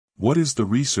What is the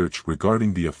research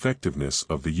regarding the effectiveness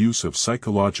of the use of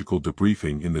psychological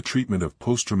debriefing in the treatment of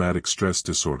post-traumatic stress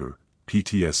disorder,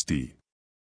 PTSD?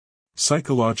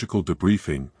 Psychological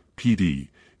debriefing, PD,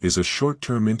 is a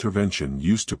short-term intervention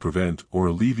used to prevent or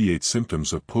alleviate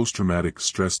symptoms of post-traumatic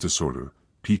stress disorder,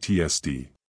 PTSD.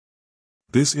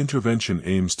 This intervention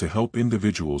aims to help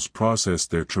individuals process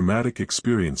their traumatic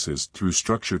experiences through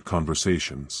structured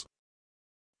conversations.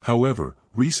 However,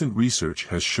 recent research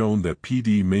has shown that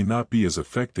PD may not be as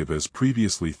effective as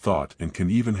previously thought and can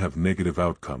even have negative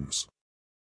outcomes.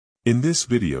 In this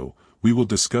video, we will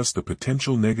discuss the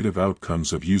potential negative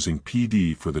outcomes of using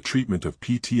PD for the treatment of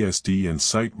PTSD and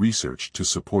cite research to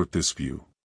support this view.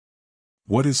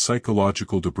 What is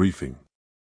psychological debriefing?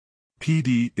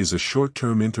 PD is a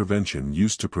short-term intervention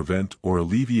used to prevent or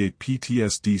alleviate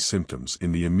PTSD symptoms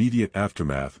in the immediate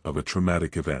aftermath of a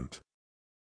traumatic event.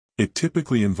 It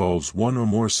typically involves one or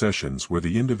more sessions where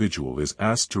the individual is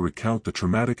asked to recount the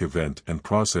traumatic event and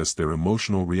process their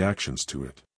emotional reactions to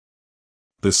it.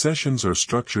 The sessions are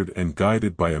structured and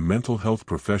guided by a mental health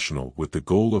professional with the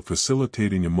goal of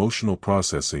facilitating emotional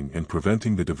processing and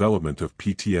preventing the development of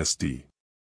PTSD.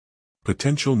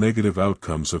 Potential negative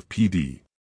outcomes of PD.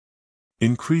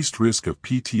 Increased risk of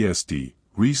PTSD.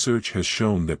 Research has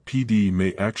shown that PD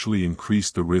may actually increase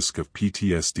the risk of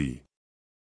PTSD.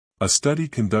 A study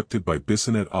conducted by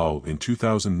Bisson et al. In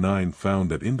 2009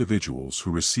 found that individuals who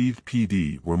received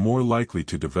PD were more likely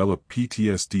to develop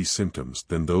PTSD symptoms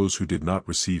than those who did not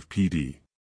receive PD.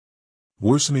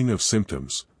 Worsening of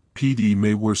symptoms. PD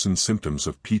may worsen symptoms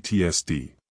of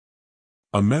PTSD.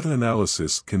 A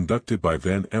meta-analysis conducted by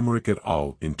Van Emmerik et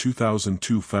al. In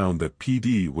 2002 found that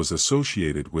PD was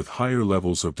associated with higher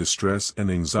levels of distress and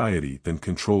anxiety than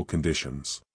control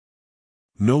conditions.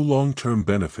 No long-term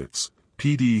benefits.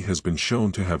 PD has been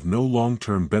shown to have no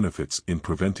long-term benefits in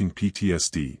preventing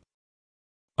PTSD.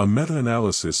 A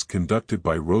meta-analysis conducted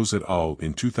by Rose et al.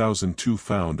 In 2002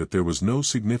 found that there was no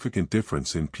significant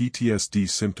difference in PTSD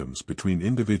symptoms between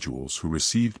individuals who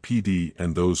received PD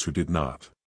and those who did not.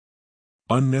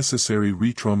 Unnecessary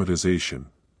re-traumatization.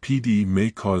 PD may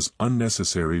cause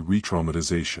unnecessary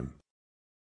re-traumatization.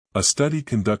 A study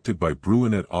conducted by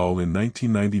Bruin et al. In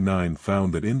 1999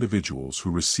 found that individuals who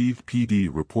received PD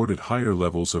reported higher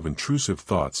levels of intrusive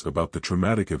thoughts about the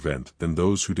traumatic event than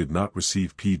those who did not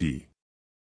receive PD.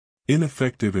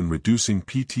 Ineffective in reducing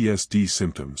PTSD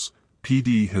symptoms.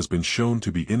 PD has been shown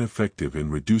to be ineffective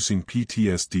in reducing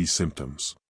PTSD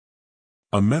symptoms.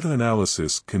 A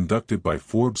meta-analysis conducted by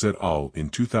Forbes et al. In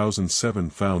 2007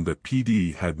 found that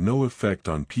PD had no effect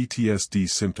on PTSD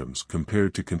symptoms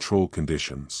compared to control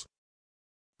conditions.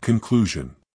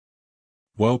 Conclusion.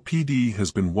 While PD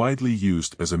has been widely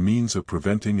used as a means of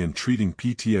preventing and treating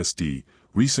PTSD,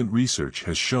 recent research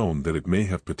has shown that it may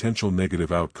have potential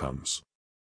negative outcomes.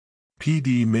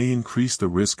 PD may increase the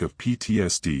risk of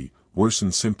PTSD,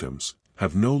 worsen symptoms,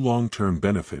 have no long-term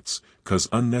benefits, cause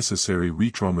unnecessary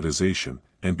re-traumatization,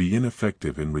 and be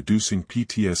ineffective in reducing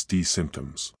PTSD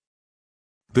symptoms.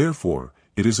 Therefore,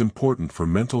 it is important for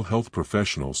mental health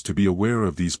professionals to be aware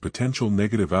of these potential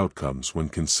negative outcomes when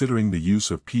considering the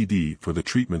use of PD for the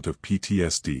treatment of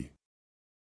PTSD.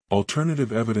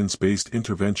 Alternative evidence-based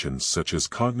interventions such as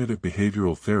cognitive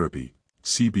behavioral therapy,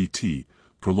 CBT,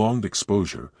 prolonged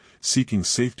exposure, seeking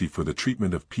safety for the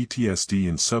treatment of PTSD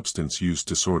and substance use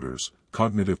disorders,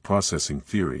 cognitive processing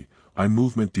theory, eye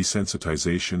movement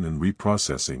desensitization and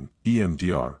reprocessing,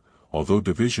 EMDR, although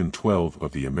Division 12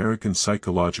 of the American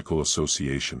Psychological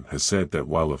Association has said that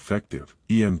while effective,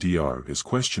 EMDR is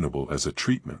questionable as a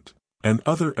treatment, and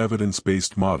other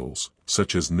evidence-based models,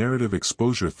 such as narrative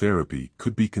exposure therapy,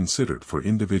 could be considered for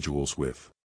individuals with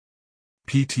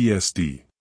PTSD.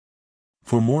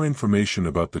 For more information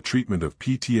about the treatment of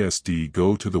PTSD,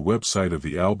 go to the website of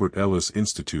the Albert Ellis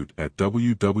Institute at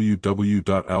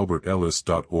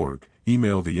www.albertellis.org,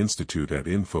 email the institute at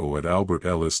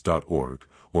info@albertellis.org,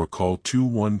 or call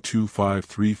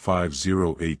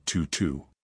 212-535-0822.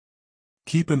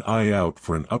 Keep an eye out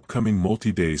for an upcoming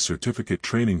multi-day certificate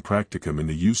training practicum in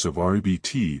the use of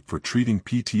REBT for treating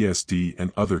PTSD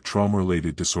and other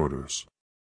trauma-related disorders.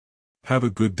 Have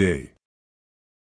a good day.